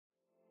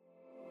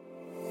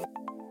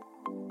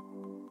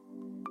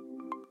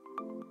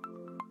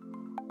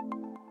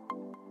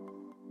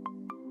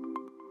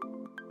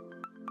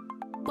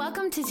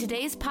Welcome to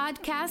today's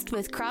podcast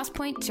with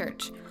Crosspoint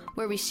Church,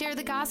 where we share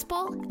the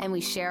gospel and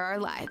we share our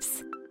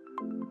lives.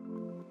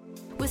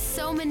 With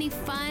so many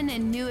fun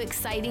and new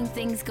exciting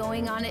things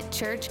going on at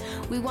church,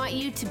 we want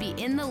you to be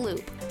in the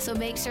loop. So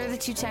make sure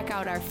that you check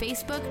out our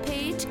Facebook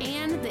page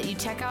and that you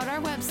check out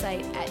our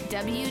website at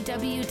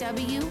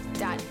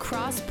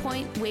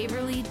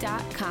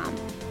www.crosspointwaverly.com.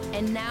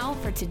 And now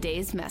for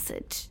today's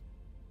message.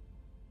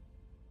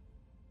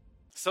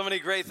 So many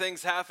great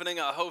things happening.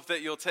 I hope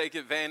that you'll take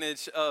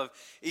advantage of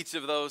each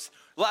of those.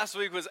 Last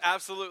week was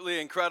absolutely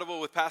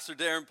incredible with Pastor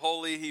Darren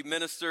Poley. He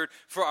ministered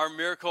for our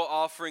Miracle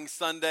Offering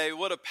Sunday.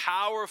 What a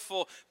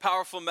powerful,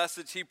 powerful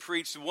message he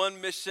preached. One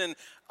mission,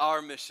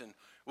 our mission.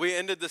 We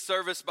ended the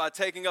service by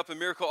taking up a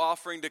miracle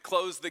offering to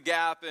close the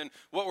gap in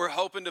what we're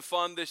hoping to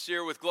fund this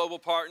year with global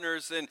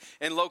partners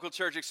and local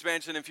church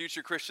expansion and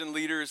future Christian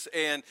leaders,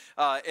 and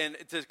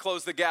to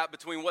close the gap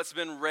between what's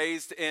been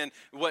raised and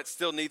what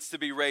still needs to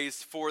be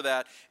raised for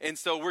that. And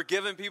so we're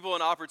giving people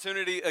an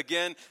opportunity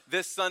again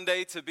this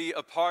Sunday to be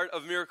a part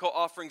of Miracle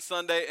Offering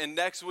Sunday, and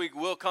next week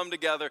we'll come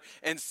together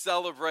and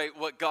celebrate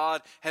what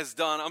God has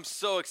done. I'm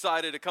so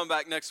excited to come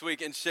back next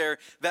week and share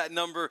that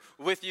number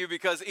with you,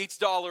 because each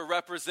dollar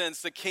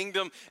represents the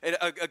kingdom and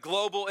a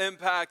global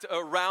impact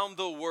around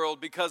the world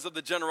because of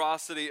the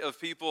generosity of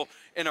people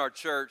in our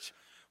church.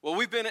 Well,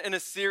 we've been in a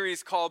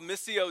series called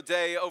Missio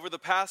Dei over the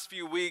past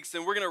few weeks,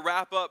 and we're going to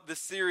wrap up the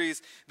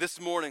series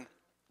this morning.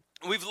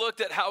 We've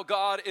looked at how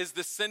God is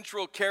the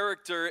central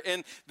character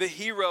and the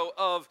hero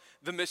of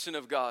the mission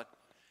of God.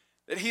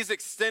 That he's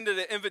extended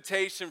an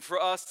invitation for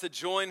us to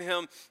join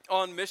him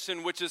on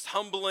mission, which is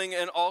humbling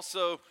and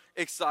also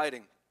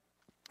exciting.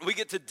 We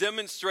get to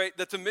demonstrate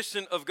that the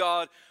mission of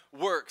God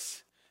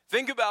works.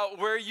 Think about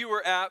where you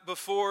were at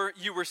before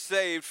you were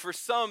saved. For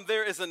some,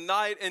 there is a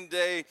night and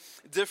day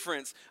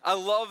difference. I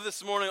love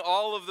this morning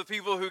all of the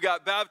people who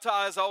got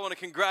baptized. I want to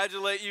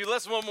congratulate you.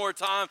 Let's one more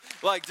time,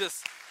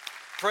 just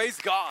praise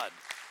God.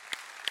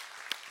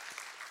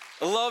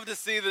 I love to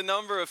see the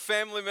number of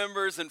family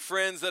members and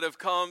friends that have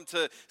come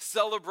to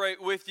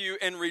celebrate with you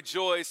and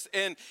rejoice.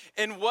 And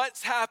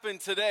what's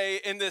happened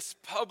today in this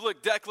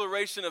public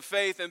declaration of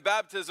faith and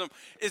baptism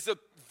is a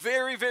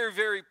very, very,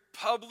 very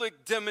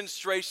public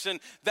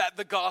demonstration that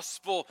the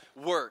gospel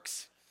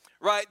works,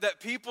 right? That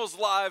people's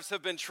lives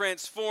have been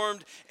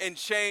transformed and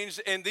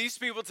changed. And these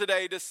people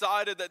today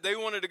decided that they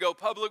wanted to go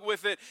public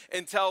with it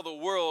and tell the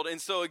world.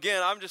 And so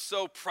again, I'm just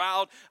so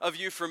proud of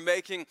you for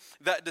making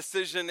that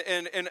decision.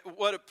 And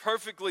what it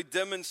perfectly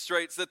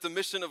demonstrates that the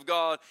mission of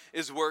God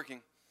is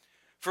working.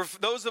 For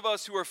those of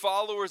us who are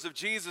followers of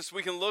Jesus,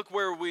 we can look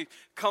where we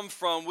come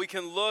from. We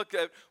can look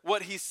at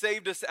what he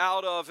saved us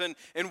out of and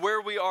where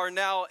we are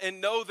now,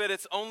 and know that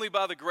it's only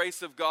by the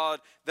grace of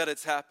God that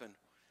it's happened.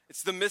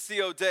 It's the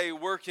Missio Dei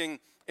working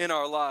in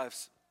our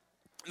lives.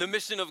 The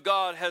mission of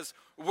God has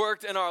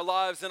worked in our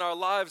lives, and our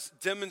lives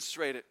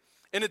demonstrate it.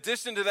 In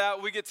addition to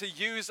that, we get to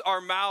use our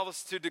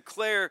mouths to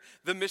declare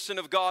the mission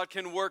of God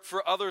can work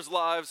for others'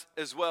 lives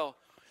as well.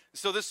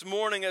 So this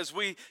morning, as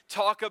we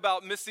talk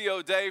about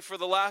Missio Dei for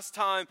the last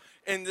time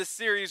in this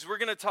series, we're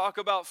going to talk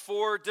about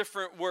 4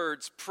 different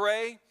words: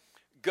 pray,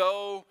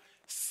 go,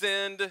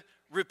 send,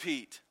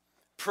 repeat.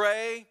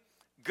 Pray,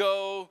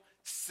 go,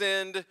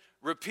 send,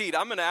 repeat.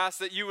 I'm going to ask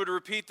that you would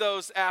repeat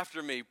those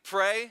after me.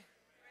 Pray,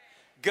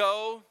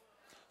 go,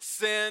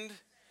 send,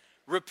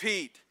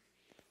 repeat.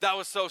 That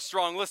was so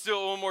strong. Let's do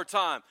it one more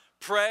time.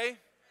 Pray,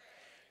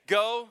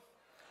 go,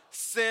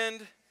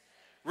 send,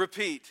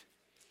 repeat.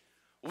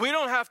 We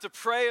don't have to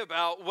pray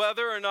about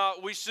whether or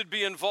not we should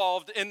be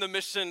involved in the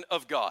mission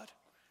of God.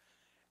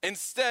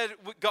 Instead,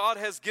 God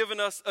has given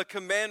us a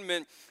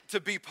commandment to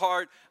be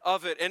part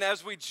of it. And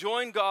as we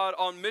join God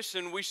on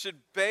mission, we should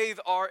bathe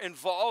our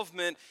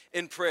involvement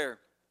in prayer.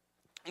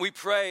 We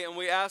pray and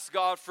we ask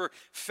God for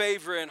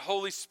favor and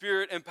Holy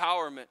Spirit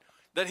empowerment,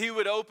 that he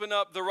would open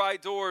up the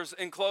right doors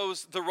and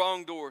close the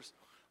wrong doors.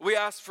 We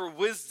ask for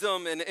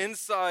wisdom and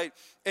insight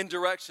and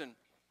direction.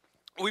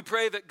 We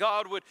pray that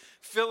God would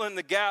fill in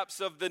the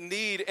gaps of the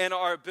need and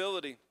our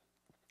ability.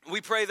 We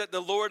pray that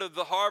the Lord of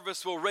the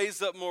harvest will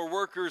raise up more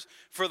workers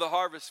for the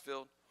harvest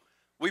field.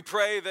 We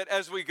pray that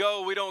as we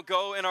go, we don't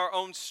go in our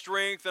own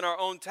strength and our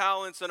own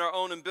talents and our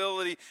own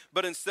ability,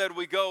 but instead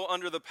we go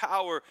under the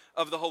power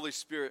of the Holy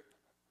Spirit.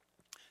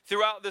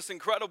 Throughout this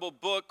incredible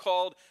book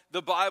called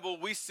the Bible,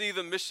 we see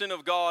the mission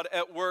of God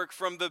at work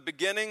from the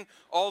beginning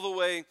all the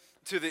way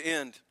to the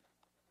end.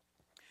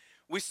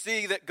 We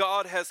see that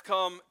God has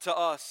come to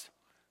us.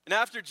 And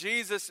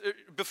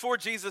before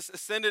Jesus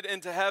ascended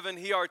into heaven,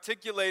 he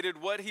articulated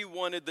what he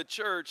wanted the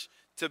church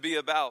to be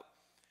about.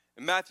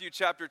 In Matthew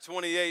chapter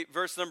 28,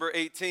 verse number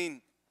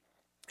 18,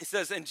 he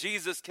says, "And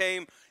Jesus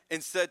came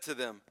and said to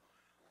them,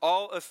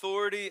 'All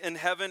authority in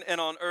heaven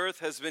and on earth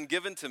has been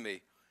given to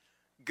me.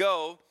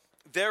 Go,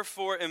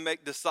 therefore, and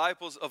make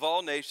disciples of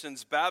all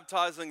nations,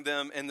 baptizing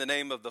them in the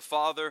name of the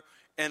Father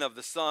and of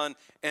the Son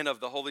and of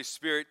the Holy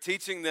Spirit,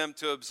 teaching them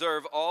to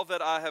observe all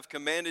that I have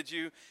commanded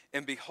you.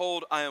 And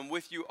behold, I am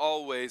with you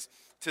always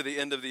to the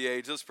end of the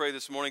age.'" Let's pray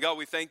this morning. God,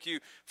 we thank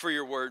you for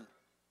your word.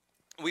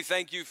 We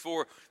thank you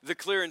for the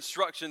clear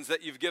instructions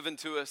that you've given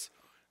to us.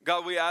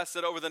 God, we ask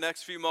that over the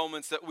next few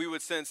moments that we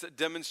would sense a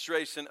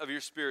demonstration of your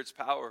Spirit's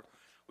power.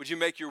 Would you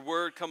make your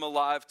word come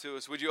alive to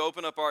us? Would you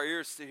open up our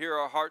ears to hear,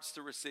 our hearts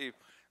to receive,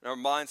 and our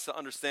minds to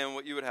understand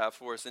what you would have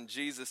for us? In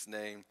Jesus'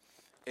 name,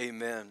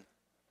 amen.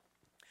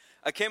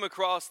 I came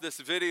across this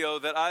video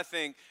that I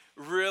think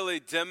really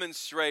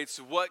demonstrates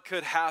what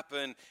could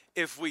happen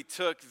if we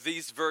took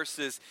these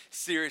verses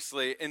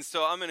seriously. And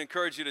so I'm going to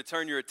encourage you to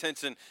turn your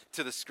attention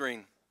to the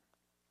screen.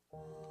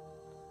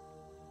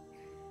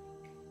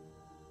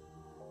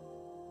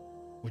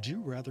 Would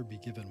you rather be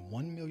given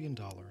 $1 million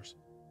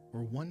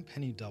or 1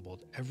 penny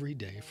doubled every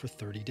day for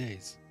 30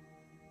 days?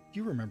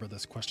 You remember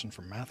this question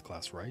from math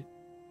class, right?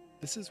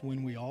 This is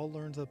when we all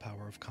learned the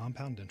power of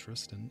compound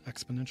interest and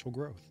exponential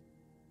growth.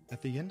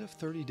 At the end of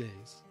 30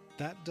 days,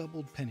 that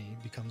doubled penny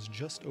becomes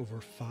just over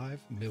 $5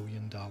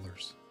 million.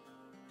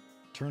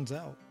 Turns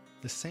out,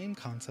 the same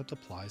concept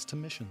applies to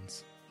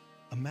missions.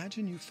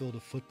 Imagine you filled a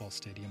football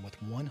stadium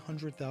with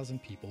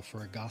 100,000 people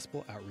for a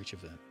gospel outreach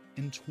event,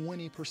 and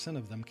 20%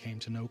 of them came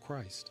to know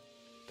Christ.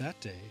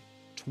 That day,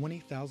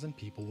 20,000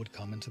 people would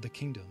come into the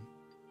kingdom.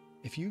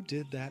 If you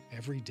did that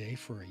every day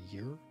for a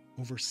year,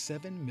 over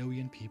 7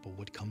 million people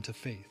would come to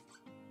faith.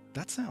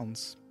 That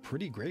sounds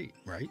pretty great,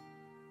 right?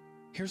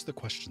 Here's the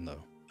question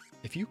though.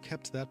 If you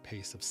kept that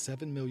pace of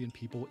 7 million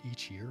people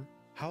each year,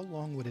 how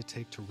long would it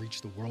take to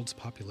reach the world's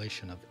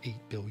population of 8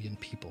 billion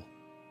people?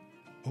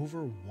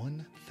 Over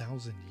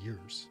 1,000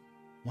 years.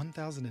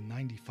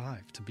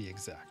 1,095 to be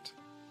exact.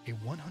 A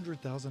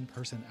 100,000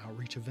 person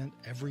outreach event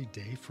every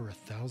day for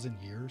 1,000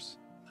 years?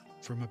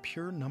 From a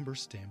pure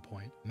numbers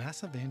standpoint,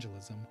 mass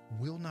evangelism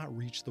will not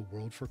reach the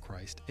world for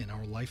Christ in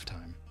our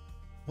lifetime.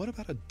 What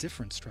about a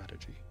different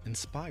strategy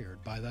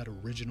inspired by that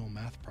original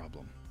math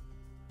problem?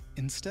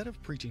 Instead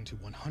of preaching to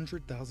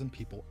 100,000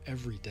 people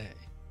every day,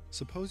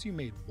 suppose you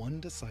made one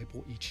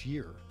disciple each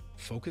year,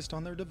 focused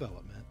on their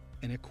development,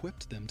 and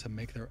equipped them to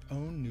make their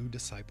own new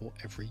disciple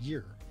every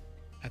year.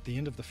 At the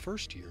end of the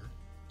first year,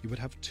 you would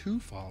have 2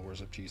 followers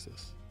of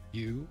Jesus,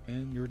 you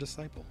and your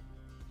disciple.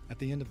 At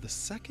the end of the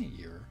second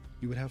year,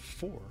 you would have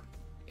 4,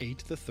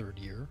 8 the third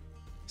year,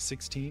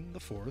 16 the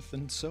fourth,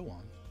 and so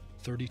on,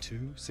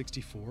 32,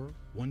 64,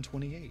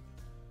 128.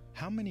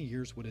 How many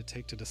years would it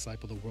take to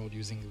disciple the world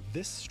using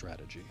this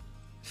strategy?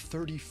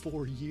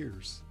 34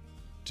 years.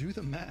 Do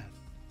the math.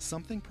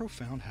 Something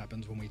profound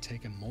happens when we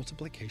take a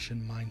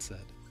multiplication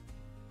mindset.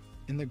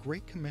 In the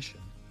Great Commission,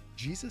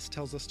 Jesus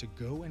tells us to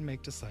go and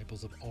make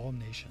disciples of all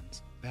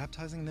nations,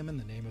 baptizing them in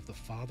the name of the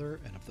Father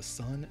and of the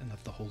Son and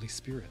of the Holy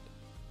Spirit.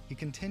 He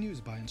continues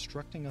by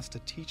instructing us to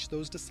teach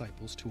those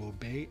disciples to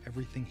obey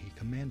everything he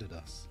commanded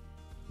us.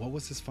 What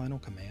was his final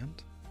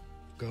command?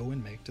 Go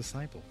and make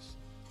disciples.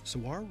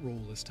 So our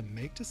role is to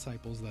make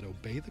disciples that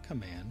obey the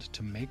command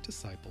to make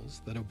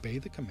disciples that obey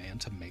the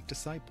command to make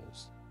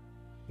disciples.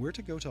 We're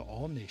to go to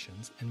all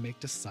nations and make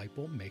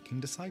disciple-making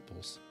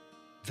disciples.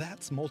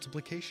 That's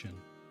multiplication.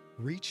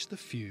 Reach the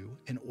few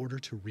in order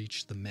to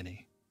reach the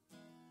many.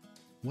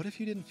 What if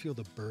you didn't feel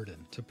the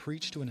burden to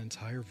preach to an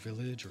entire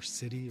village or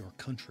city or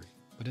country,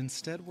 but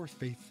instead were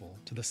faithful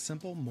to the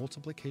simple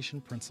multiplication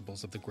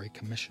principles of the Great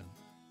Commission?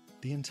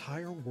 The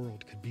entire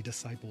world could be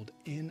discipled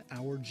in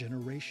our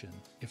generation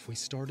if we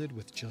started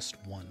with just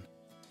one.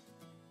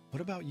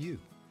 What about you?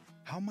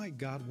 How might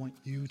God want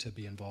you to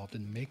be involved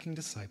in making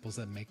disciples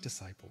that make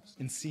disciples,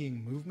 and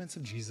seeing movements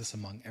of Jesus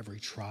among every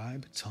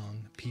tribe,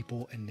 tongue,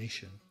 people, and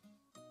nation?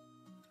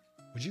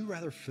 Would you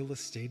rather fill a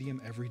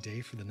stadium every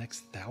day for the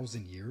next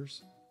 1,000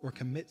 years, or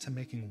commit to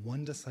making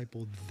one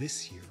disciple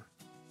this year?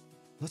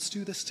 Let's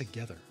do this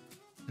together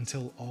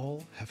until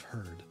all have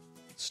heard,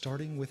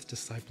 starting with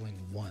discipling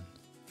one.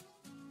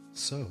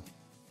 So,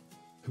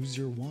 who's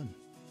your one?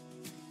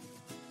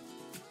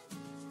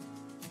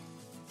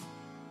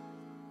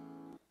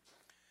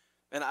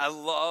 And I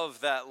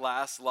love that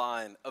last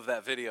line of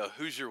that video,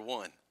 who's your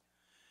one?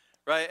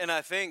 Right? And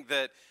I think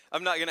that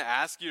I'm not going to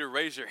ask you to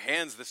raise your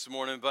hands this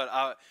morning, but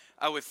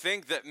I would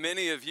think that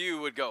many of you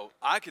would go,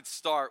 I could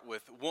start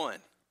with one.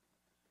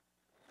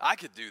 I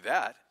could do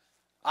that.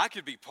 I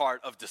could be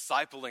part of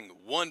discipling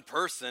one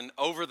person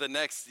over the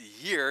next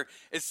year.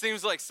 It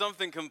seems like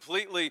something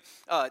completely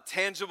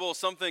tangible,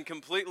 something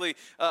completely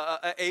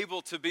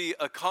able to be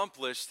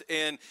accomplished.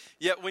 And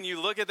yet when you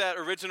look at that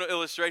original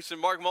illustration,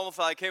 Mark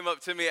Multhai came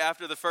up to me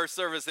after the first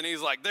service and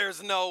he's like,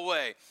 there's no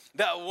way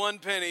that 1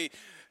 penny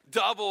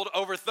doubled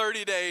over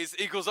 30 days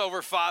equals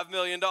over $5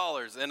 million.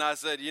 And I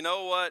said, you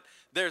know what?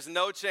 There's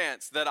no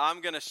chance that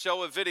I'm going to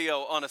show a video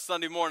on a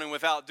Sunday morning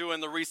without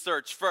doing the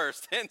research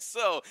first. And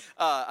so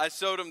I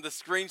showed him the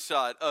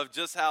screenshot of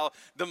just how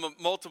the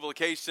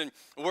multiplication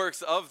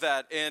works of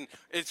that. And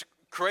it's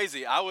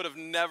crazy.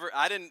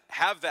 I didn't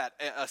have that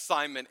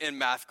assignment in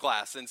math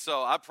class. And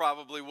so I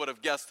probably would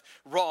have guessed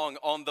wrong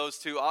on those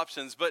two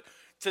options. But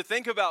to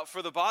think about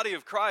for the body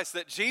of Christ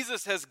that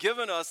Jesus has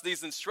given us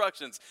these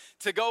instructions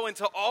to go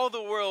into all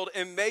the world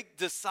and make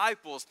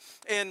disciples.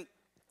 And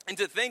And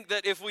to think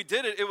that if we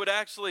did it, it would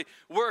actually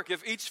work.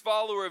 If each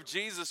follower of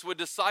Jesus would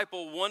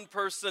disciple one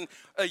person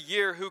a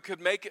year who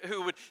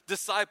would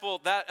disciple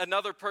that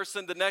another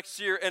person the next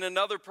year and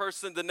another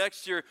person the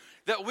next year,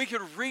 that we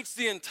could reach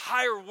the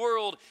entire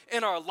world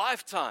in our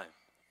lifetime.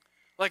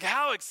 Like,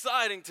 how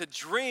exciting to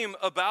dream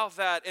about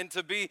that and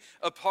to be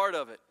a part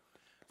of it.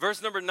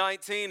 Verse number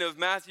 19 of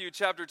Matthew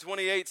chapter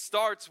 28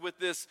 starts with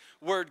this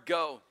word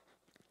go.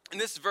 And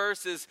this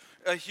verse is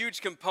a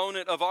huge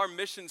component of our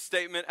mission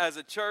statement as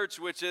a church,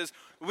 which is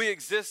we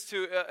exist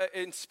to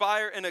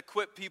inspire and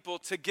equip people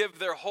to give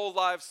their whole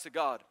lives to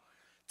God,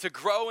 to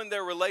grow in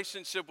their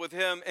relationship with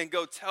Him and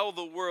go tell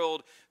the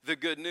world the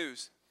good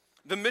news.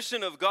 The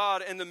mission of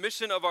God and the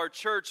mission of our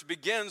church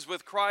begins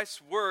with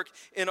Christ's work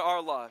in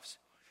our lives.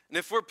 And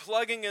if we're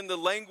plugging in the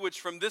language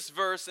from this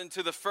verse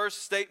into the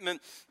first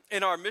statement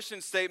in our mission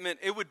statement,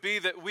 it would be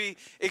that we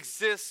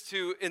exist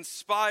to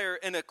inspire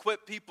and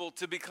equip people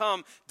to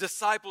become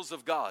disciples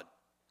of God.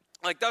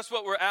 Like, that's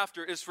what we're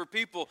after, is for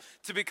people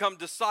to become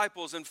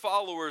disciples and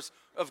followers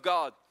of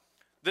God.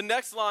 The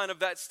next line of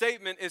that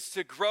statement is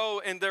to grow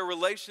in their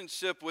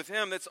relationship with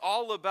Him. It's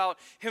all about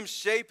Him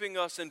shaping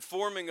us and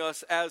forming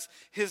us as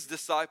His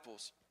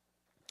disciples.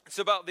 It's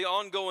about the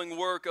ongoing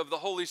work of the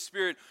Holy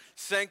Spirit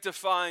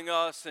sanctifying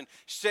us and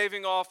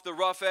shaving off the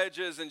rough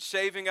edges and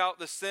shaving out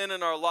the sin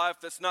in our life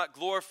that's not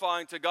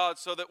glorifying to God,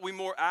 so that we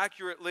more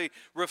accurately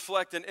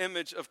reflect an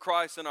image of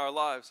Christ in our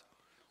lives.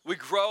 We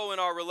grow in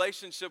our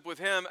relationship with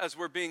Him as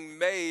we're being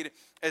made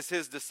as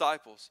His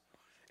disciples.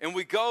 And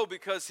we go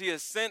because He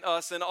has sent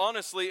us, and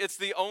honestly, it's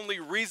the only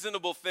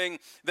reasonable thing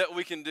that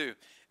we can do.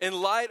 In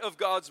light of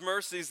God's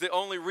mercies, the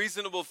only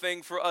reasonable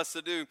thing for us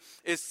to do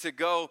is to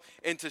go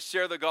and to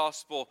share the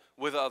gospel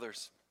with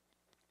others.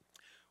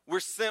 We're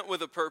sent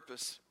with a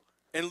purpose.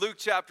 In Luke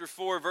chapter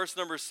 4, verse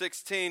number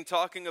 16,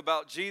 talking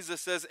about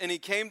Jesus, says, "And He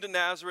came to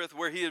Nazareth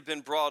where He had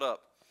been brought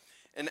up.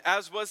 And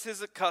as was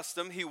His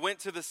custom, He went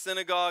to the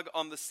synagogue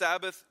on the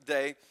Sabbath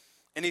day,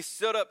 and He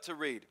stood up to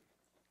read.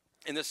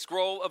 And the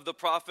scroll of the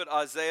prophet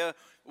Isaiah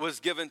was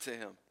given to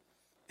Him.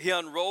 He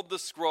unrolled the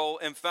scroll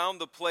and found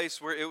the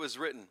place where it was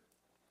written,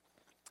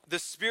 'The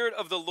Spirit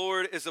of the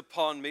Lord is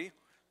upon me,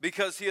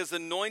 because He has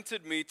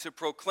anointed me to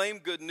proclaim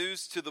good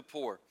news to the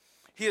poor.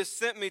 He has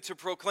sent me to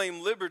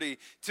proclaim liberty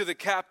to the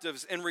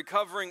captives and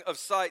recovering of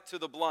sight to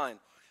the blind,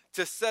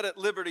 to set at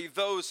liberty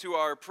those who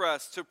are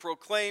oppressed, to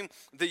proclaim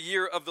the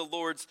year of the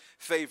Lord's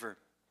favor.'"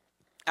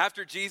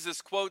 After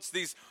Jesus quotes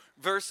these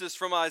verses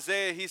from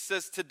Isaiah, He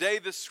says, "Today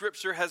this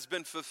scripture has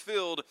been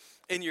fulfilled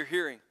in your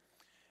hearing."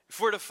 If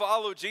we're to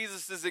follow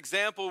Jesus'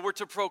 example, we're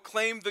to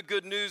proclaim the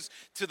good news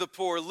to the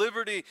poor,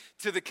 liberty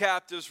to the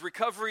captives,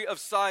 recovery of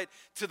sight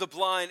to the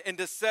blind, and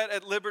to set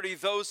at liberty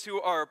those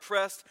who are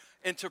oppressed,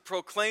 and to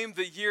proclaim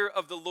the year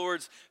of the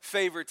Lord's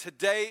favor.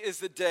 Today is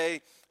the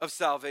day of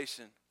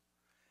salvation.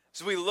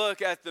 As we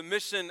look at the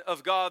mission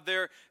of God,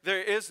 there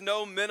is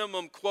no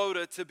minimum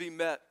quota to be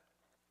met.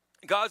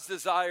 God's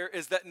desire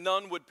is that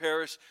none would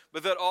perish,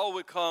 but that all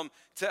would come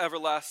to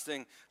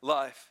everlasting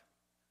life.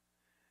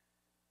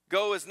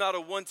 Go is not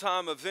a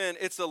one-time event.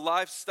 It's a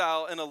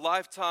lifestyle and a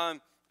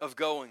lifetime of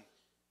going.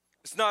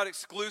 It's not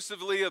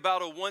exclusively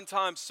about a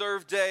one-time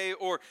serve day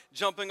or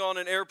jumping on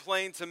an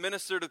airplane to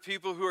minister to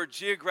people who are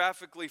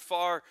geographically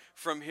far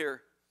from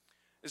here.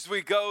 As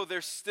we go,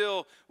 there's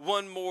still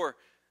one more.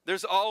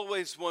 There's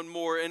always one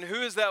more. And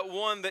who is that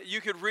one that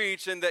you could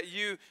reach and that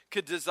you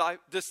could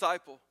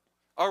disciple?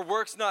 Our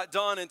work's not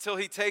done until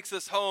He takes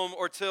us home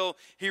or till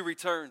He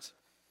returns.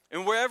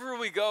 And wherever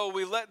we go,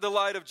 we let the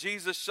light of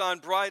Jesus shine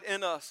bright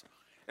in us.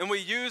 And we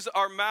use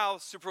our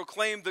mouths to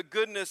proclaim the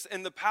goodness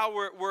and the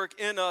power at work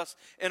in us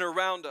and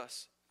around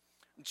us.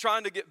 I'm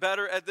trying to get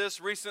better at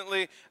this.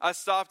 Recently, I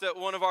stopped at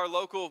one of our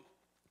local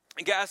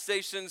gas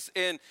stations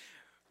and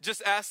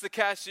just asked the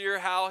cashier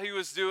how he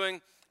was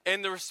doing.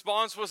 And the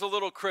response was a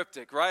little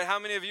cryptic, right? How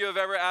many of you have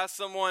ever asked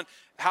someone,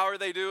 how are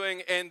they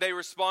doing? And they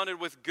responded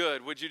with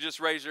good. Would you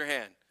just raise your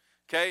hand?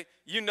 Okay?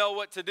 You know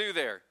what to do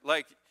there.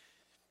 Like,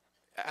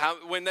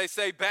 when they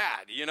say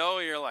bad, you're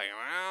like,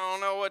 I don't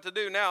know what to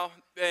do now.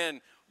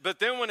 But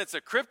then when it's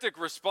a cryptic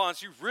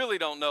response, you really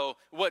don't know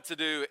what to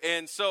do.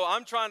 And so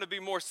I'm trying to be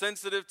more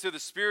sensitive to the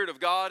Spirit of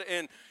God.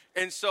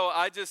 And so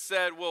I just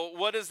said, well,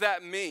 what does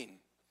that mean?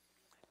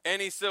 And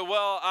he said,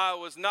 well, I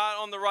was not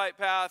on the right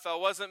path. I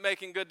wasn't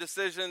making good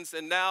decisions.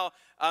 And now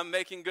I'm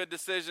making good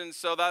decisions.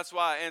 So that's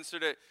why I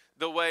answered it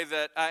the way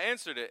that I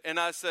answered it. And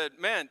I said,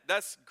 man,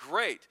 that's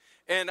great.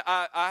 And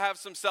I have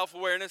some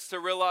self-awareness to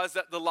realize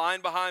that the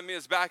line behind me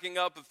is backing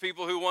up of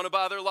people who want to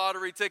buy their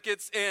lottery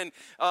tickets and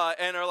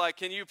are like,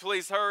 can you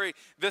please hurry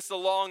this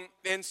along?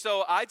 And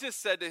so I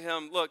just said to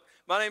him, look,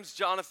 my name's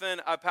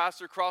Jonathan. I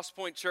pastor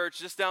Crosspoint Church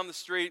just down the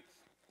street.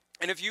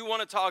 And if you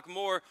want to talk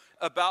more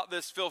about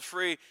this, feel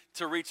free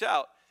to reach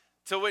out.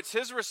 To which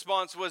his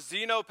response was, do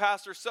you know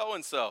Pastor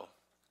so-and-so?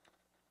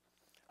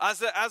 I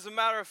said, as a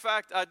matter of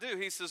fact, I do.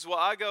 He says, well,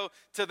 I go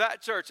to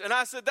that church. And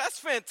I said, that's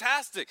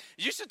fantastic.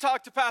 You should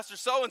talk to Pastor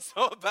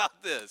so-and-so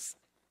about this.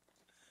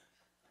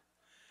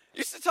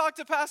 You should talk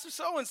to Pastor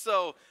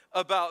so-and-so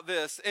about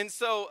this. And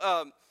so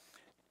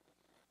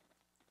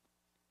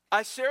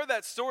I share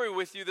that story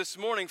with you this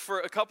morning for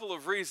a couple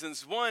of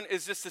reasons. One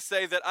is just to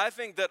say that I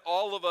think that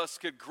all of us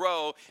could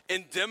grow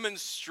in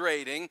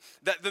demonstrating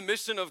that the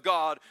mission of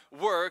God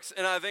works,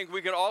 and I think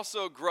we can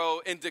also grow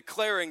in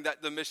declaring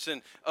that the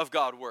mission of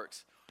God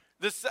works.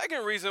 The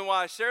second reason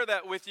why I share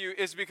that with you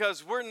is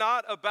because we're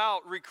not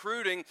about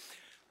recruiting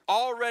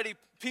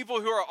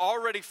people who are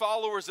already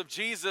followers of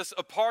Jesus,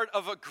 a part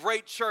of a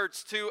great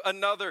church, to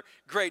another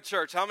great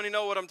church. How many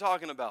know what I'm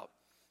talking about?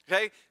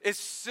 Okay, as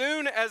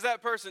soon as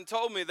that person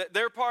told me that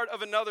they're part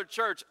of another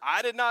church,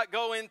 I did not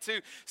go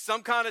into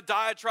some kind of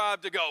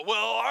diatribe to go,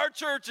 well, our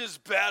church is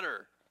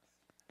better.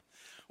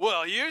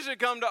 Well, you should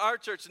come to our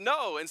church.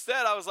 No,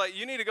 instead I was like,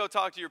 you need to go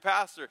talk to your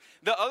pastor.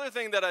 The other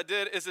thing that I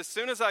did is as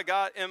soon as I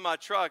got in my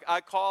truck,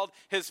 I called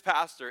his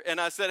pastor and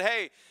I said,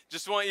 hey,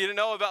 just want you to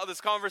know about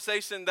this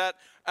conversation that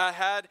I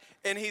had.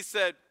 And he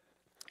said,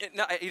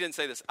 no, he didn't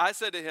say this. I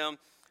said to him,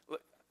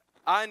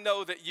 I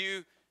know that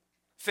you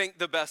think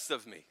the best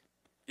of me.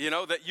 You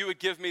know, that you would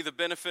give me the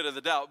benefit of the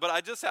doubt. But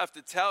I just have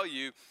to tell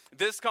you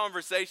this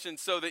conversation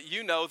so that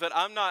you know that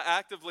I'm not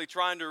actively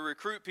trying to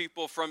recruit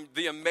people from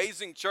the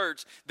amazing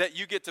church that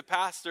you get to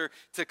pastor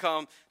to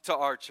come to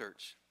our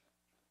church.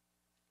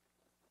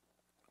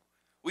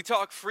 We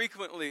talk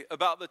frequently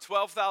about the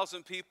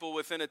 12,000 people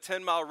within a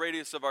 10-mile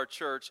radius of our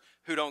church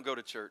who don't go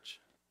to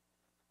church.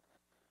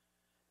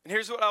 And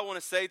here's what I want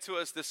to say to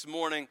us this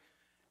morning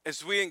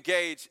as we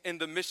engage in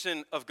the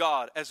mission of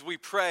God, as we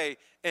pray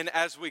and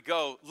as we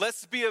go.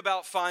 Let's be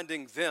about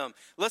finding them.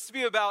 Let's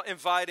be about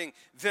inviting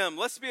them.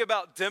 Let's be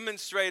about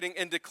demonstrating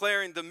and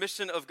declaring the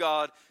mission of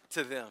God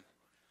to them.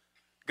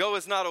 Go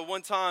is not a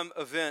one-time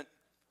event.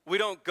 We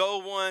don't go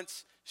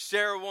once,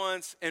 share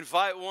once,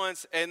 invite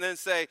once, and then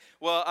say,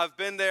 well, I've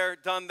been there,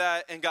 done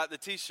that, and got the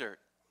t-shirt.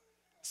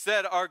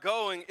 Instead, our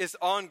going is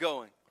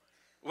ongoing.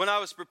 When I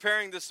was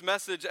preparing this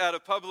message at a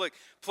public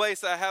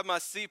place, I had my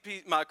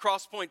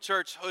Crosspoint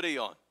Church hoodie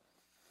on.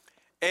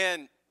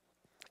 And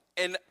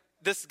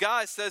this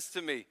guy says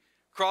to me,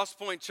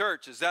 Crosspoint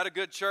Church, is that a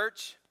good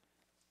church?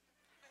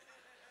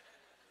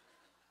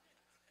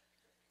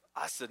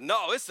 I said,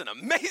 no, it's an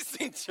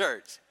amazing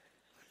church.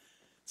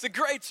 It's a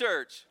great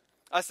church.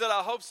 I said,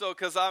 I hope so,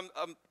 because I'm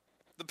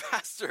the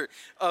pastor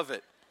of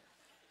it.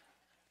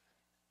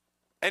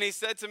 And he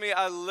said to me,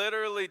 I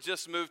literally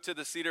just moved to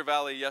the Cedar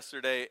Valley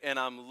yesterday, and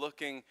I'm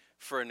looking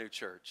for a new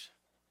church.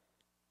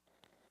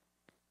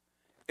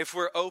 If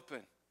we're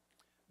open,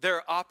 there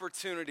are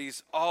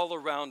opportunities all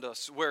around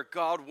us where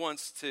God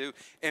wants to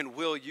and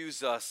will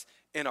use us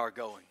in our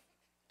going.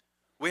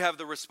 We have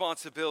the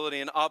responsibility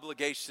and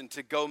obligation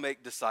to go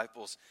make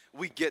disciples.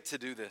 We get to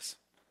do this.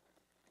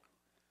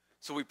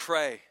 So we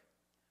pray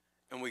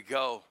and we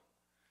go.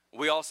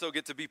 We also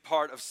get to be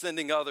part of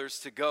sending others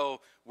to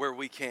go where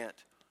we can't.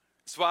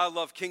 That's why I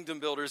love Kingdom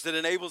Builders. It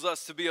enables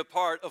us to be a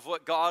part of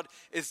what God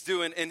is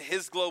doing in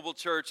His global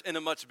church in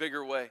a much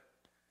bigger way.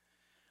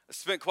 I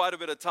spent quite a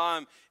bit of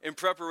time in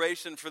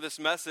preparation for this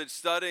message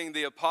studying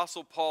the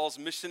Apostle Paul's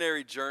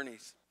missionary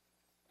journeys.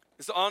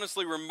 It's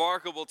honestly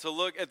remarkable to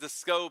look at the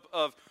scope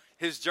of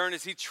his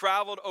journeys. He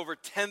traveled over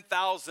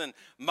 10,000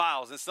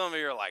 miles. And some of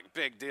you are like,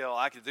 big deal,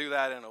 I could do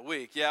that in a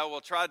week. Yeah,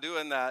 well, try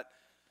doing that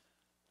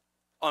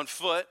on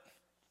foot,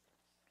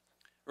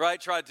 right?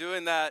 Try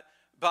doing that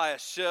by a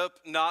ship,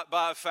 not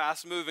by a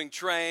fast-moving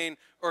train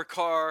or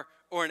car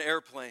or an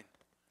airplane.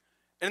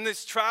 In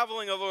this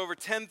traveling of over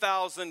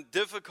 10,000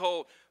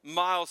 difficult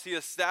miles, he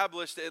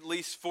established at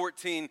least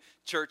 14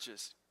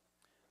 churches.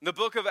 The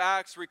book of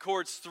Acts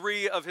records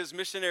 3 of his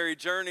missionary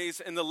journeys,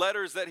 and the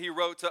letters that he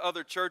wrote to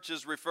other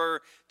churches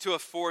refer to a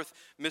 4th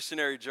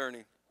missionary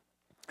journey.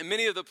 In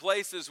many of the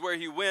places where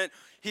he went,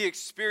 he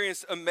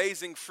experienced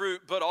amazing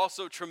fruit, but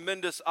also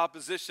tremendous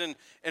opposition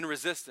and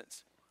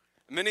resistance.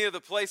 Many of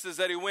the places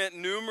that he went,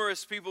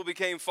 numerous people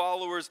became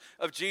followers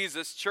of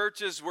Jesus.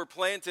 Churches were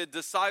planted,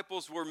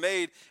 disciples were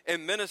made,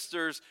 and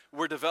ministers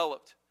were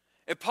developed.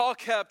 And Paul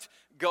kept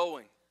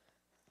going.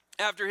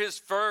 After his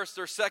first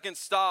or second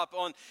stop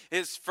on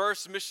his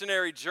first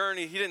missionary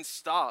journey, he didn't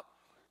stop.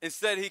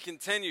 Instead, he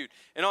continued.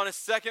 And on his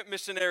second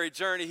missionary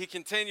journey, he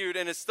continued.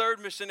 And his third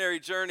missionary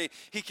journey,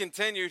 he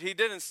continued. He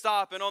didn't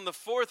stop. And on the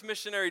 4th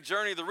missionary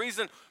journey, the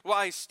reason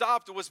why he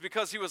stopped was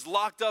because he was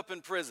locked up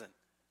in prison.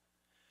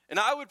 And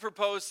I would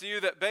propose to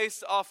you that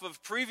based off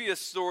of previous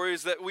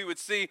stories that we would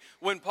see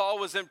when Paul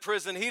was in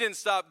prison, he didn't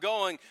stop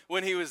going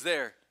when he was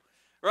there.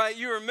 Right?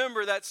 You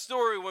remember that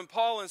story when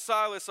Paul and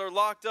Silas are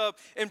locked up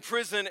in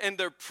prison and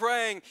they're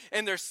praying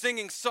and they're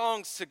singing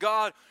songs to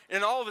God,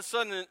 and all of a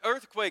sudden an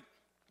earthquake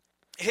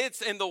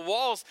hits and the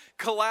walls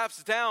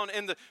collapse down,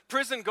 and the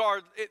prison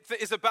guard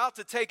is about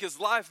to take his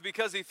life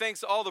because he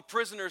thinks all the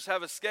prisoners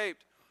have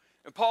escaped.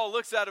 And Paul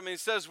looks at him and he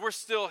says, we're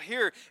still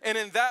here. And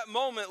in that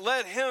moment,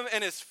 led him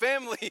and his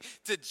family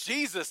to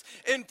Jesus.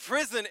 In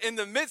prison, in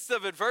the midst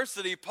of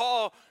adversity,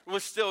 Paul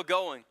was still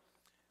going.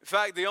 In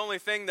fact, the only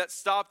thing that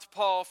stopped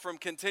Paul from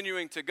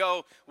continuing to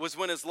go was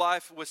when his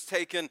life was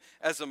taken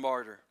as a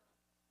martyr.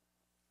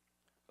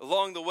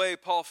 Along the way,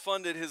 Paul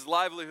funded his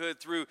livelihood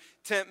through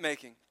tent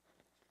making.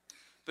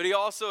 But he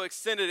also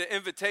extended an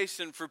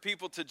invitation for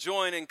people to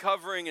join in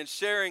covering and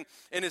sharing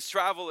in his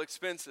travel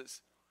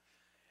expenses.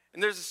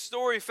 And there's a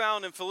story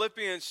found in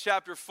Philippians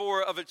chapter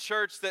 4 of a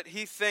church that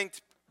he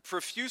thanked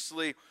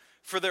profusely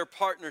for their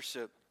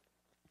partnership.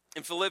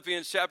 In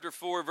Philippians chapter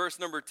 4, verse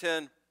number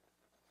 10,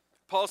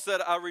 Paul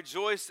said, "I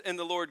rejoice in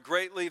the Lord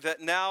greatly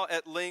that now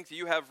at length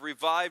you have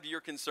revived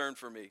your concern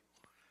for me.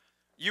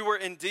 You were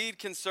indeed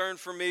concerned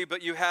for me,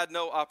 but you had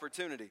no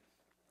opportunity.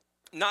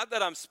 Not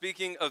that I'm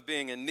speaking of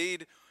being in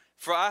need,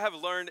 for I have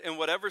learned in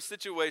whatever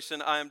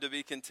situation I am to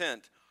be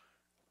content.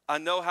 I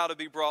know how to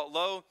be brought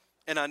low,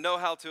 and I know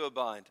how to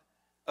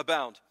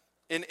abound.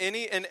 In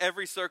any and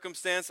every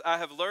circumstance, I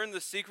have learned the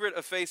secret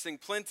of facing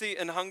plenty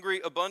and hungry,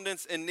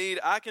 abundance and need.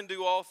 I can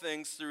do all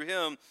things through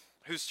him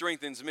who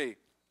strengthens me.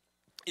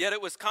 Yet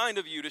it was kind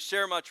of you to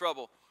share my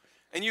trouble.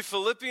 And you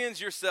Philippians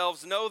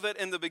yourselves know that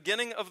in the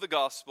beginning of the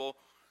gospel,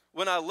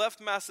 when I left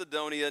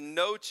Macedonia,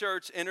 no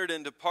church entered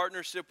into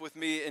partnership with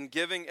me in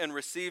giving and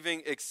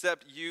receiving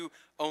except you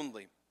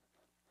only.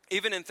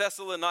 Even in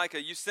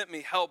Thessalonica, you sent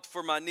me help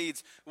for my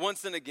needs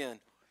once and again.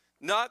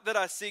 Not that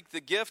I seek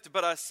the gift,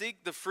 but I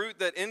seek the fruit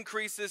that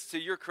increases to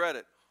your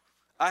credit.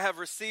 I have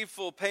received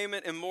full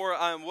payment and more.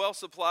 I am well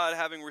supplied,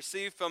 having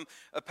received from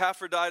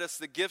Epaphroditus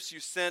the gifts you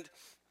sent,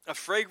 a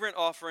fragrant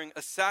offering,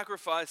 a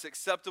sacrifice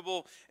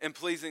acceptable and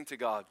pleasing to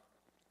God.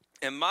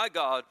 And my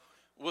God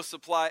will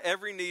supply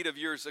every need of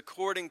yours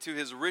according to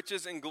his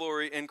riches and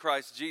glory in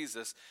Christ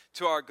Jesus.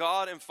 To our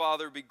God and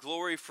Father be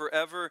glory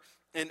forever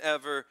and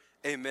ever.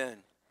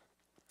 Amen."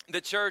 The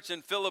church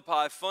in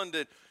Philippi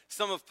funded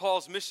some of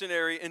Paul's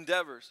missionary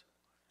endeavors.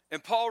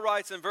 And Paul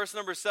writes in verse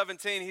number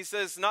 17, he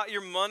says, "Not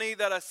your money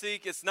that I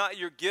seek, it's not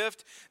your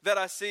gift that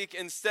I seek.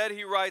 Instead,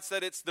 he writes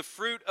that it's the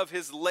fruit of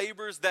his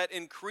labors that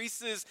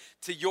increases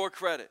to your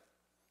credit."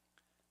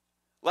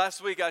 Last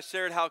week, I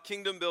shared how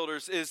Kingdom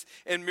Builders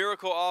and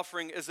Miracle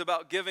Offering is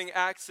about giving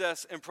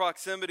access and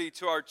proximity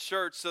to our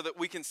church so that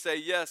we can say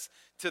yes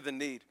to the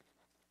need.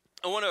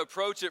 I want to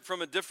approach it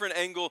from a different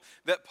angle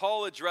that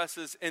Paul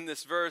addresses in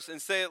this verse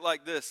and say it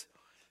like this.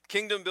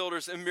 Kingdom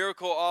Builders and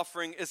Miracle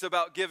Offering is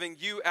about giving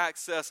you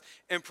access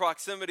and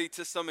proximity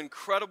to some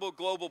incredible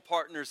global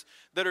partners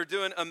that are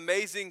doing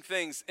amazing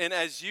things. And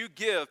as you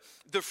give,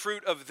 the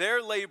fruit of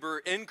their labor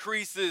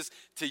increases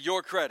to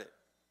your credit.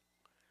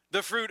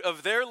 The fruit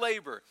of their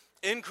labor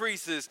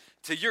increases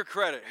to your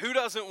credit. Who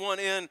doesn't want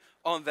in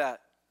on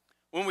that?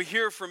 When we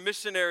hear from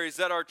missionaries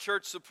that our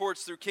church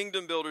supports through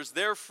Kingdom Builders,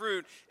 their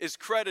fruit is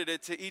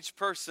credited to each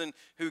person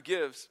who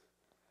gives.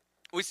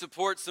 We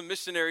support some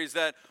missionaries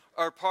that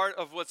are part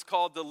of what's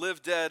called the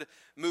Live Dead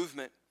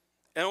movement.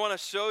 And I want to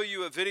show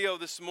you a video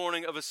this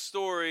morning of a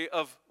story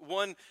of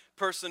one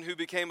person who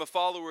became a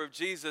follower of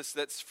Jesus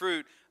that's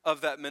fruit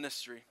of that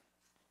ministry.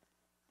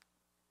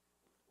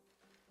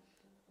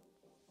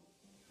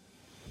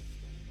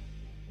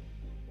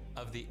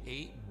 Of the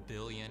 8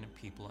 billion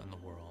people in the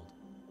world,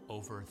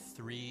 over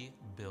 3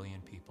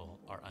 billion people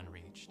are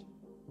unreached.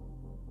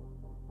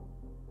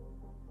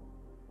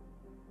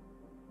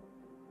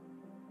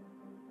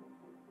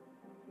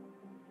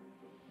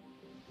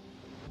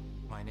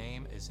 My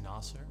name is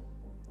Nasser.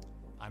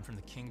 I'm from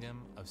the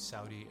Kingdom of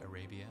Saudi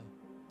Arabia,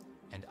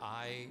 and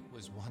I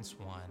was once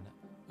one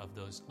of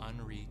those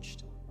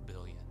unreached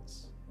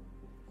billions.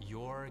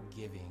 Your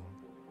giving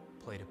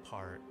played a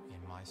part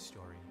in my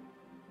story.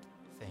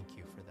 Thank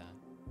you for that.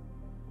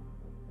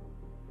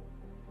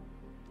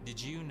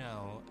 Did you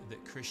know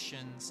that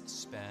Christians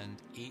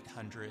spend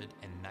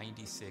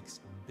 $896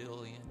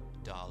 billion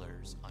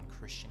on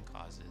Christian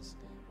causes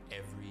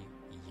every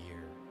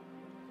year?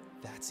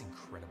 That's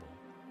incredible.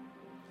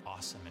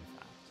 Awesome, in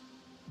fact.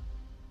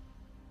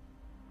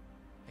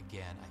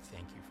 Again, I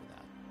thank you for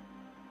that.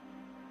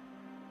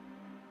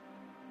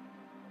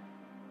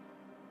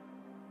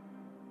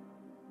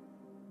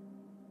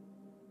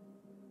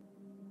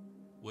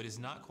 What is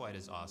not quite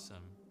as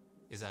awesome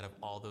is out of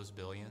all those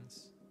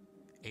billions,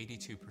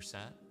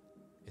 82%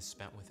 is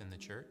spent within the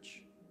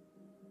church,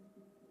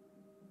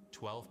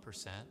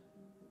 12%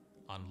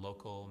 on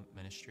local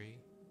ministry,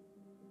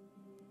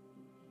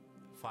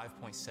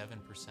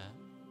 5.7%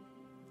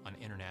 on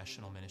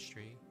international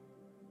ministry,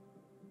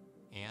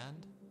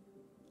 and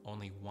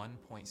only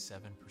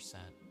 1.7%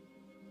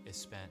 is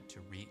spent to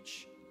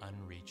reach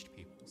unreached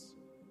peoples.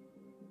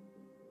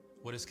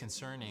 What is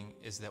concerning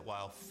is that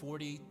while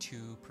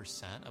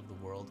 42% of the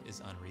world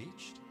is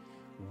unreached,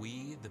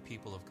 we, the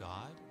people of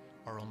God,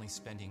 are only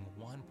spending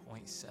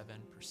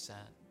 1.7%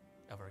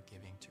 of our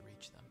giving to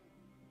reach them.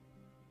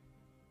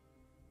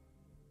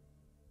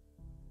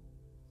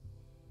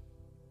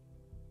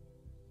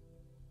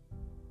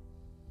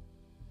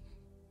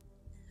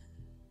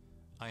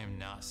 I am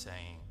not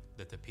saying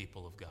that the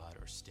people of God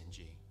are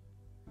stingy,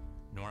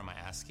 nor am I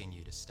asking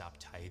you to stop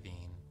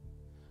tithing.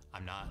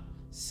 I'm not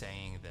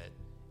saying that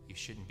you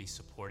shouldn't be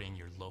supporting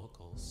your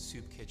local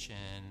soup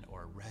kitchen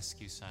or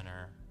rescue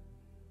center.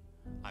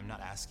 I'm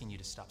not asking you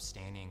to stop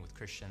standing with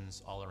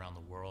Christians all around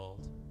the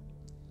world.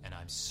 And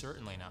I'm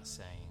certainly not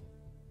saying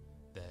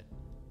that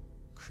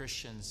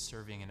Christians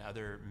serving in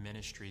other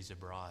ministries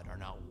abroad are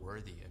not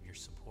worthy of your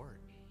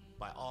support,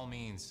 by all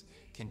means,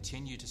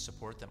 continue to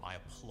support them. I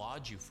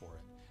applaud you for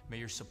it. May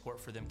your support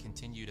for them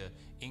continue to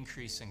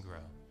increase and grow.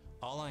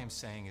 All I am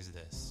saying is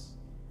this: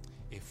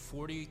 if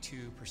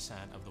 42%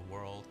 of the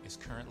world is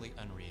currently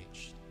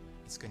unreached,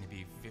 it's going to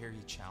be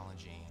very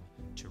challenging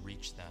to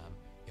reach them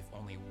if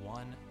only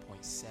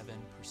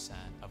 1.7%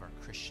 of our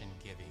Christian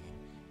giving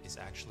is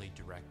actually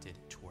directed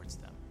towards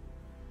them.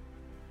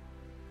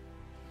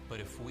 But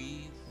if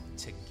we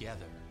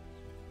together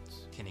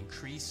can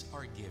increase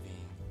our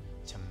giving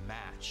to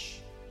match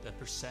the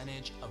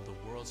percentage of the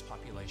world's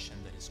population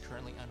that is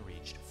currently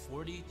unreached,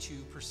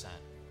 42%,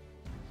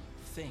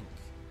 think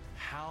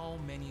how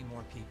many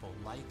more people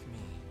like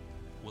me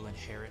will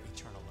inherit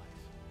eternal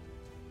life.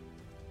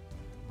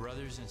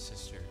 Brothers and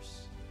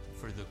sisters,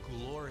 for the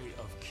glory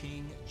of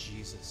King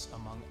Jesus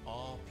among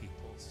all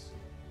peoples,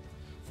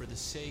 for the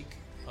sake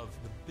of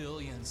the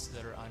billions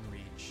that are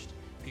unreached,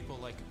 people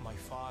like my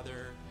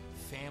father,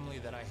 family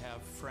that I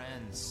have,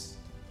 friends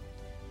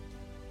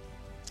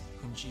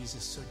whom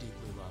Jesus so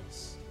deeply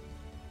loves,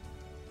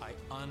 I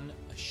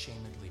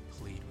unashamedly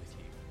plead with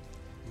you.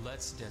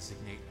 Let's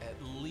designate at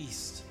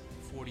least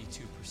 42%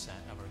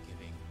 of our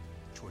giving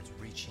towards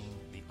reaching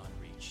the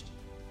unreached.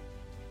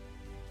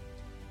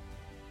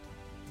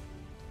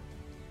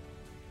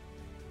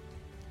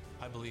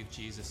 I believe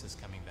Jesus is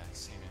coming back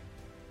soon,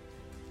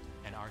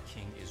 and our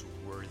King is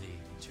worthy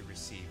to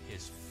receive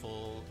his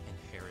full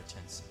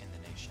inheritance in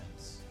the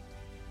nations.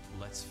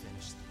 Let's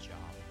finish the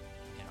job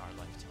in our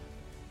lifetime.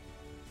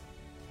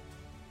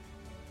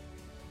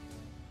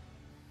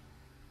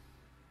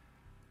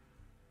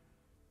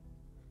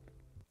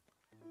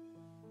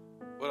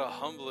 What a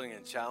humbling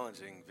and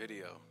challenging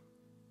video.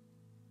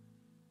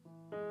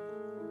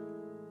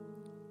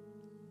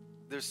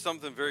 There's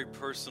something very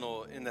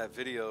personal in that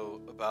video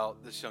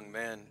about this young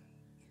man.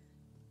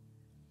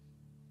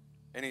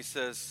 And he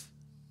says,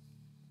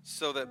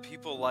 so that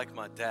people like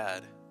my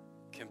dad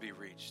can be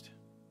reached.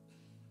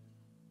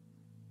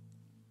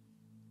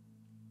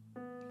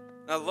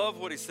 And I love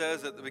what he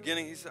says at the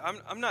beginning. He said,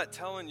 I'm not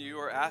telling you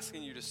or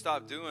asking you to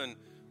stop doing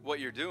what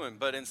you're doing,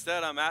 but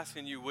instead I'm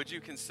asking you, would you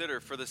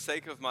consider, for the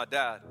sake of my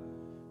dad,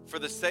 for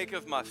the sake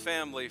of my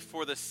family,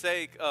 for the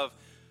sake of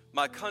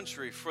my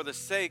country, for the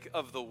sake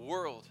of the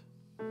world,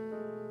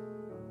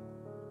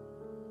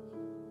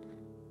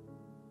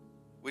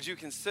 would you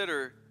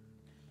consider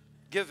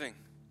giving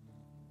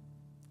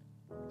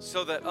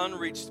so that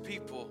unreached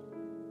people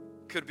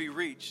could be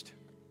reached?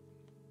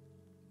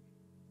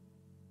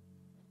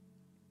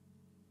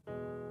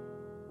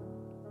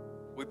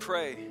 We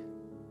pray,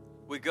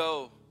 we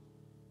go,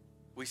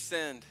 we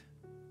send,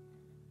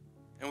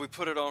 and we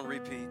put it on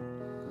repeat.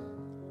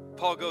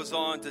 Paul goes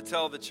on to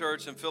tell the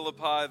church in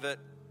Philippi that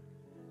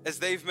as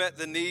they've met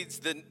the needs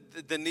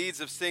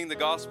of seeing the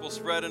gospel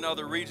spread in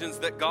other regions,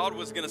 that God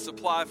was going to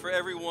supply for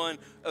every one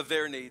of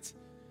their needs.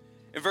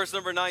 In verse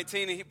number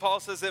 19, Paul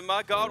says that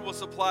my God will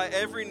supply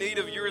every need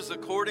of yours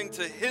according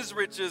to his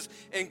riches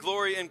and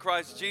glory in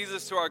Christ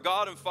Jesus. To our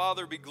God and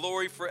Father be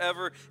glory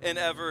forever and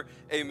ever.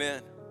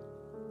 Amen.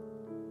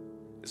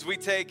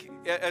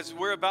 As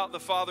we're about the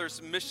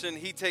Father's mission,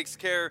 he takes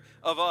care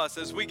of us.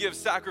 As we give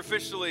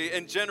sacrificially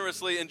and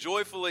generously and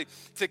joyfully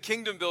to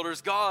kingdom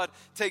builders, God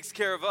takes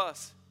care of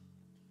us.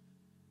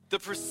 The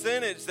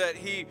percentage that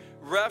he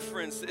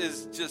referenced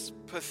is just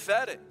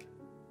pathetic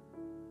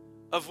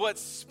of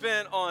what's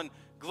spent on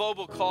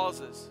global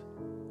causes.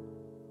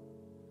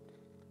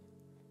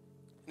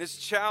 And his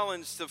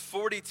challenge to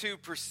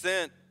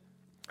 42%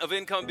 of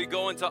income be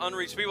going to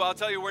unreached people. I'll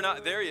tell you, we're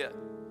not there yet.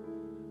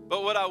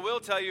 But what I will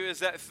tell you is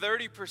that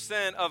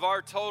 30% of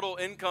our total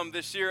income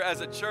this year as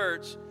a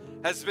church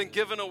has been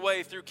given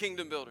away through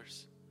kingdom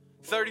builders.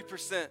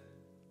 30%.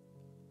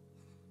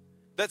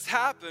 That's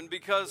happened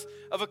because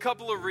of a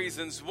couple of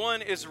reasons.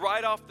 One is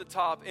right off the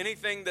top,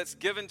 anything that's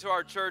given to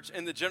our church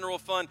in the general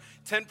fund,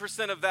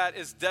 10% of that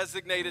is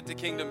designated to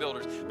kingdom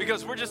builders.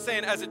 Because we're just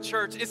saying as a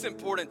church, it's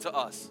important to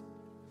us.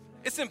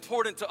 It's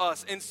important to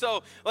us. And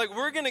so,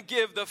 we're going to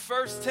give the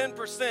first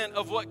 10%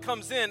 of what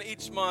comes in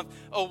each month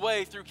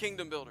away through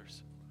kingdom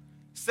builders.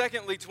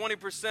 Secondly,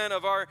 20%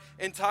 of our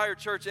entire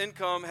church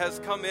income has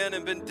come in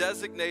and been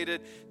designated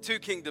to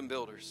kingdom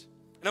builders.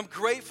 And I'm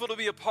grateful to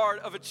be a part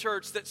of a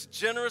church that's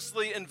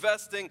generously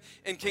investing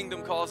in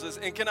kingdom causes.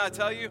 And can I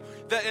tell you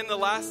that in the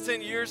last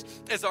 10 years,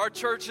 as our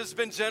church has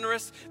been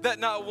generous, that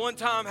not one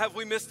time have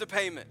we missed a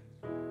payment.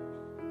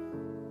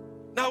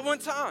 Not one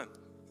time.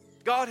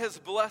 God has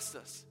blessed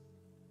us.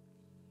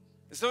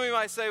 And some of you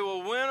might say,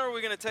 well, when are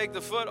we going to take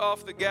the foot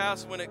off the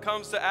gas when it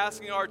comes to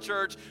asking our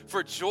church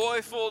for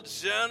joyful,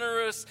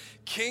 generous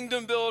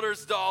kingdom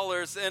builders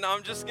dollars? And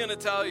I'm just going to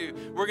tell you,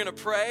 we're going to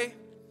pray,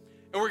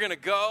 and we're going to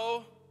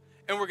go,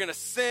 and we're going to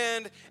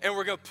send, and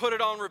we're going to put it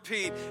on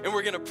repeat. And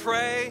we're going to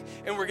pray,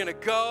 and we're going to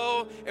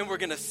go, and we're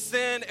going to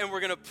send, and we're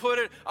going to put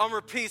it on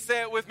repeat. Say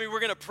it with me. We're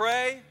going to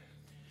pray.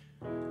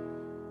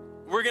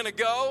 We're going to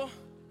go.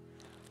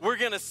 We're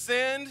going to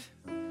send.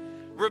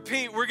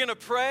 Repeat. We're going to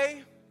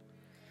pray.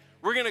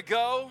 We're going to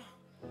go.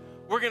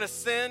 We're going to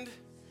send,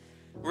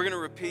 we're going to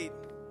repeat.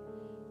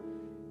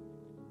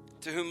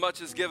 To whom much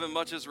is given,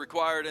 much is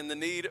required, and the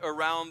need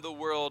around the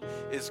world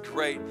is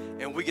great,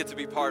 and we get to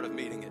be part of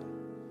meeting it.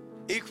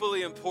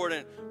 Equally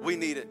important, we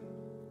need it.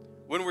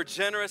 When we're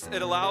generous,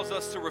 it allows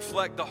us to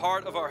reflect the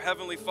heart of our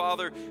Heavenly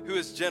Father who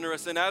is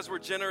generous. And as we're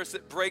generous,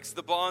 it breaks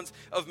the bonds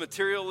of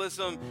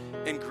materialism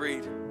and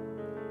greed.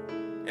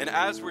 And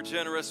as we're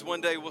generous,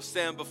 one day we'll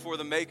stand before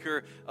the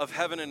Maker of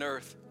heaven and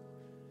earth.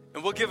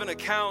 And we'll give an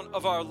account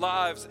of our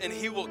lives, and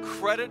He will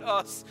credit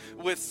us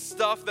with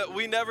stuff that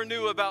we never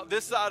knew about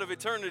this side of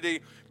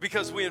eternity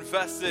because we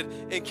invested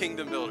in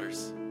kingdom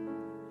builders.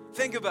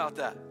 Think about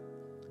that.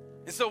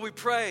 And so we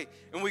pray,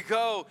 and we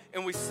go,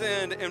 and we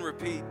send and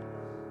repeat.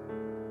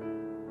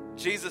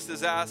 Jesus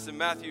is asked in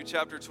Matthew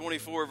chapter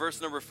 24,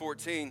 verse number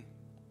 14,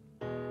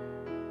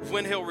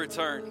 when He'll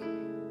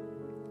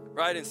return,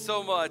 right? And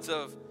so much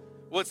of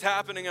what's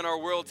happening in our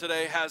world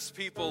today has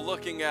people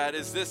looking at,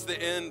 is this the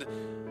end?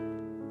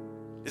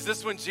 Is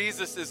this when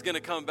Jesus is going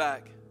to come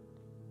back?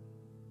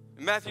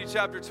 In Matthew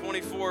chapter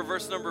 24,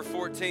 verse number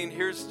 14,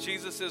 here's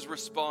Jesus'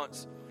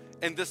 response.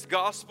 And this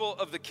gospel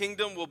of the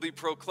kingdom will be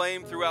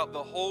proclaimed throughout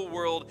the whole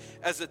world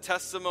as a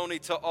testimony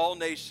to all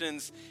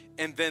nations,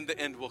 and then the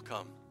end will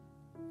come.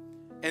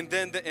 And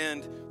then the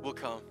end will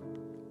come.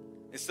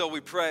 And so we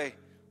pray,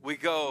 we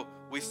go,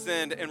 we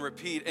send and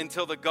repeat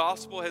until the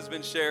gospel has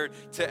been shared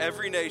to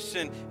every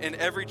nation and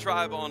every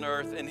tribe on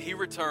earth, and He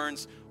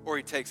returns or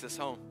He takes us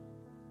home.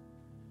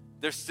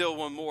 There's still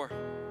one more,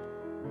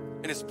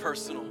 and it's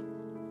personal.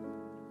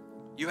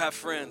 You have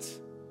friends,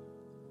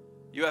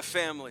 you have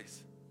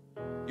families,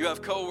 you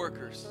have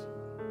coworkers,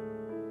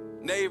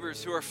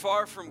 neighbors who are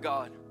far from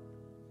God.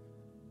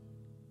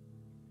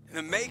 And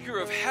the Maker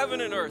of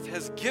heaven and earth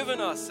has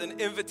given us an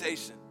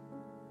invitation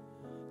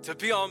to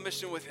be on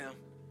mission with Him,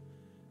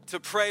 to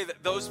pray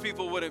that those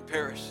people wouldn't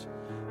perish,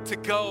 to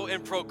go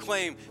and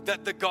proclaim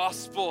that the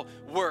gospel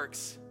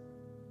works,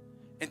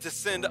 and to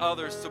send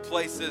others to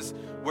places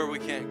where we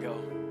can't go.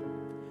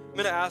 I'm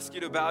going to ask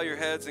you to bow your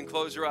heads and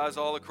close your eyes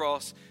all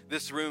across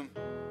this room.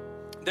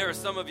 There are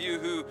some of you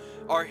who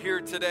are here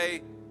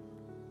today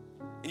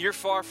and you're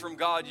far from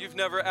God. You've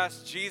never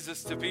asked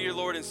Jesus to be your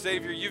Lord and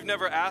Savior. You've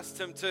never asked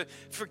Him to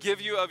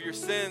forgive you of your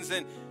sins.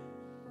 And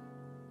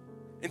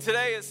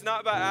today it's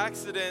not by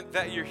accident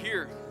that you're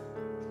here.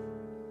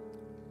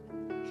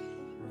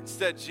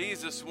 Instead,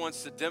 Jesus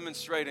wants to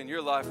demonstrate in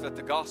your life that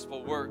the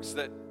gospel works,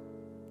 that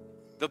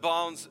the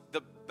bonds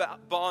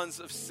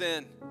of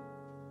sin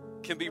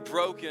can be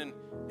broken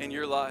in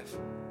your life.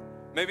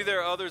 Maybe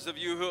there are others of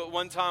you who at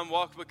one time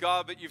walked with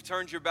God, but you've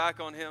turned your back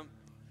on Him.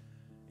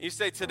 You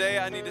say, today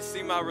I need to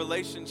see my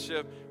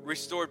relationship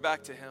restored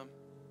back to Him.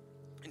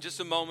 In just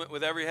a moment,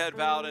 with every head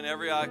bowed and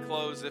every eye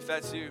closed, if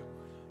that's you,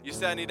 you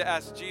say, I need to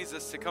ask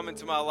Jesus to come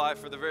into my life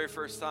for the very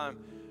first time.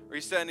 Or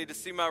you say, I need to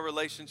see my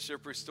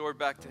relationship restored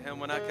back to Him.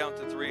 When I count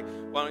to 3,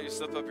 why don't you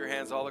slip up your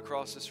hands all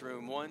across this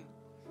room? 1,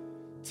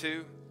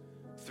 2,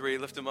 3,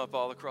 lift them up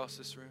all across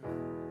this room.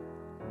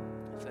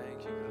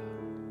 Thank you, God.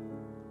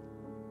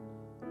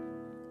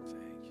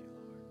 Thank you,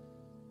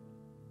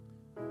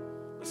 Lord.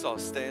 Let's all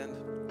stand.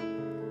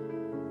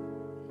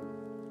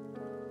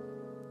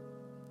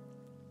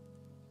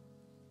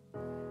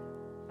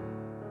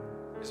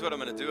 Here's what I'm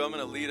going to do. I'm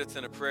going to lead us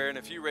in a prayer, and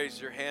if you raise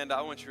your hand,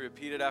 I want you to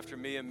repeat it after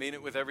me and mean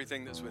it with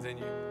everything that's within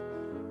you.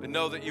 But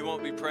know that you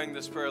won't be praying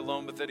this prayer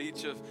alone, but that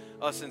each of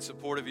us in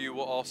support of you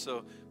will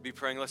also be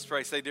praying. Let's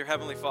pray. Say, Dear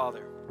Heavenly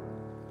Father,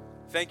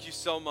 thank you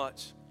so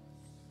much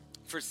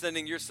for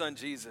sending your Son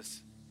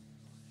Jesus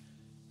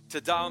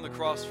to die on the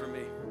cross for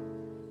me.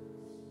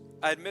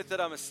 I admit that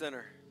I'm a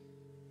sinner.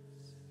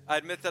 I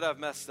admit that I've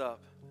messed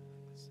up.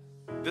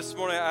 This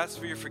morning I ask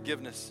for your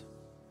forgiveness.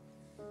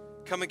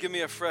 Come and give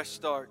me a fresh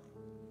start.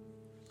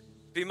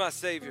 Be my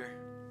Savior.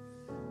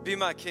 Be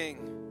my King.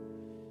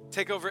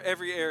 Take over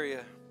every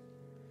area.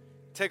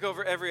 Take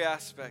over every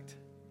aspect.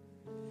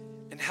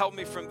 And help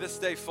me from this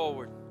day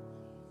forward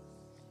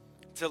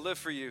to live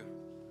for you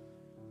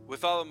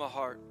with all of my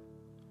heart,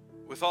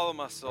 with all of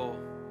my soul,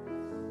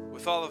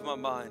 with all of my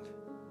mind,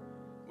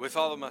 with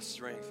all of my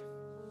strength.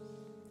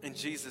 In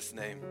Jesus'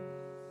 name,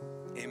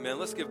 amen.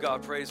 Let's give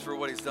God praise for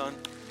what He's done.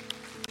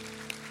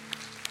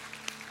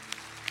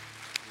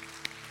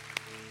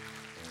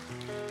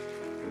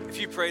 If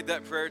you prayed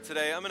that prayer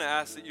today, I'm going to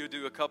ask that you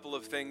do a couple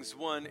of things.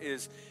 One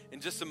is, in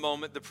just a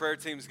moment, the prayer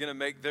team is going to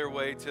make their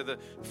way to the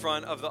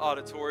front of the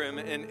auditorium.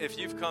 And if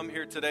you've come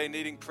here today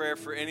needing prayer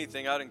for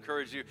anything, I'd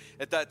encourage you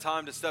at that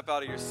time to step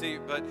out of your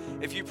seat. But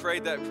if you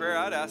prayed that prayer,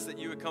 I'd ask that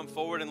you would come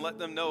forward and let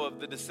them know of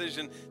the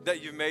decision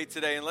that you've made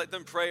today, and let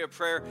them pray a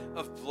prayer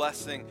of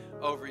blessing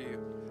over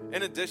you.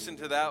 In addition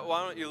to that,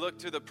 why don't you look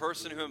to the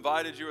person who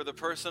invited you or the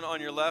person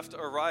on your left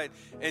or right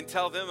and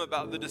tell them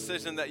about the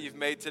decision that you've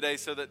made today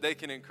so that they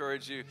can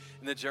encourage you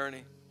in the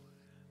journey.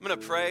 I'm going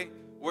to pray.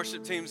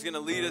 Worship team's going to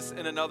lead us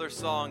in another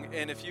song.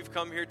 And if you've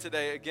come here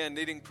today, again,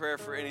 needing prayer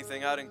for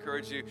anything, I'd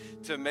encourage you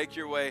to make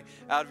your way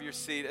out of your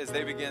seat as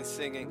they begin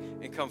singing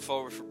and come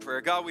forward for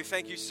prayer. God, we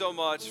thank you so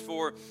much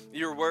for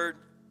your word.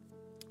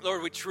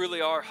 Lord, we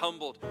truly are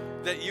humbled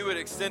that you would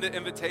extend an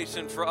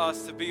invitation for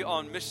us to be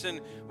on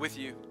mission with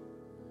you.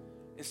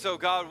 And so,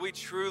 God, we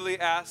truly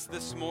ask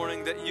this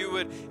morning that you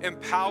would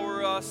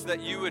empower us,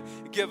 that you would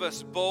give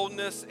us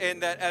boldness,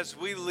 and that as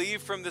we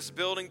leave from this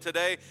building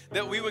today,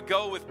 that we would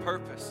go with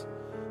purpose.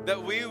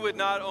 That we would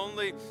not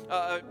only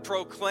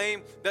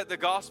proclaim that the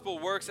gospel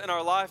works in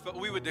our life, but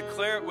we would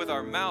declare it with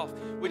our mouth.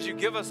 Would you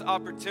give us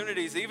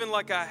opportunities, even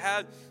like I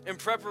had in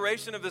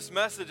preparation of this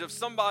message, of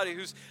somebody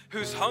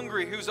who's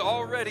hungry, who's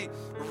already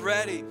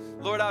ready.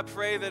 Lord, I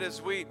pray that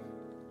as we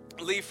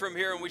leave from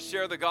here and we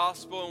share the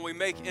gospel and we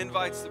make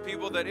invites to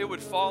people, that it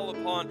would fall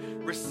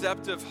upon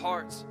receptive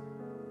hearts.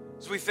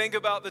 As we think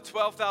about the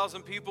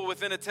 12,000 people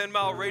within a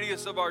 10-mile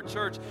radius of our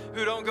church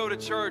who don't go to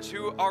church,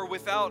 who are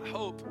without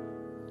hope,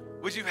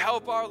 would you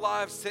help our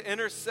lives to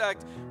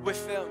intersect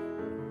with them?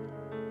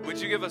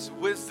 Would you give us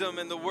wisdom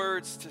and the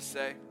words to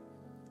say?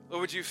 Or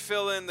would you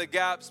fill in the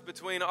gaps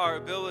between our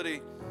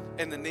ability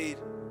and the need?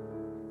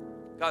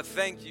 God,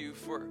 thank you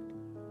for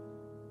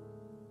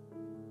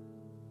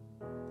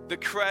the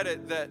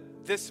credit that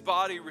this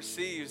body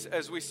receives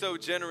as we sow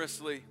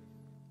generously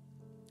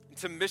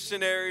to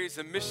missionaries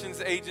and missions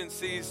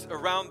agencies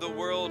around the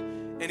world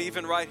and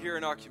even right here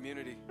in our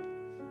community.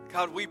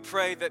 God, we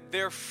pray that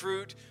their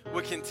fruit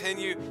would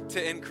continue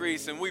to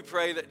increase, and we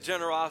pray that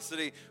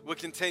generosity would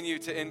continue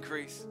to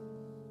increase.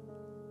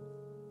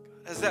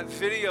 As that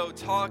video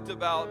talked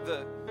about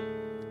the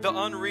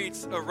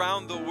unreached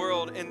around the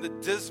world and the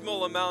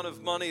dismal amount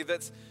of money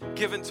that's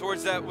given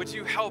towards that, would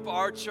you help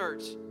our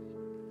church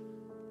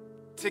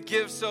to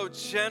give so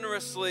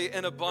generously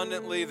and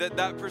abundantly that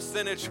that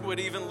percentage would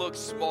even look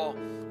small,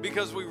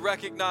 because we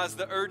recognize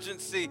the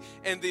urgency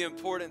and the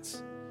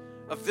importance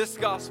of this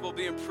gospel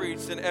being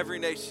preached in every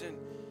nation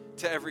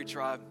to every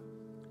tribe.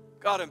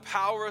 God,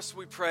 empower us,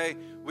 we pray,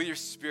 with your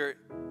Spirit.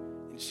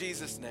 In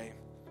Jesus' name,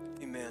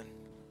 amen.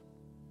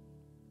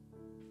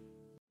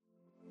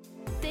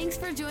 Thanks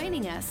for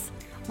joining us.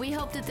 We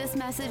hope that this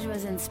message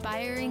was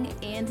inspiring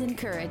and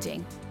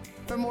encouraging.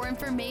 For more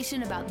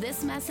information about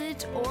this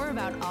message or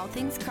about all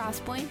things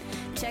Crosspoint,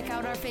 check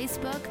out our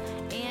Facebook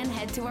and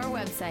head to our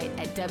website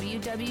at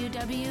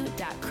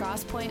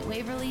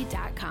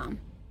www.crosspointwaverly.com.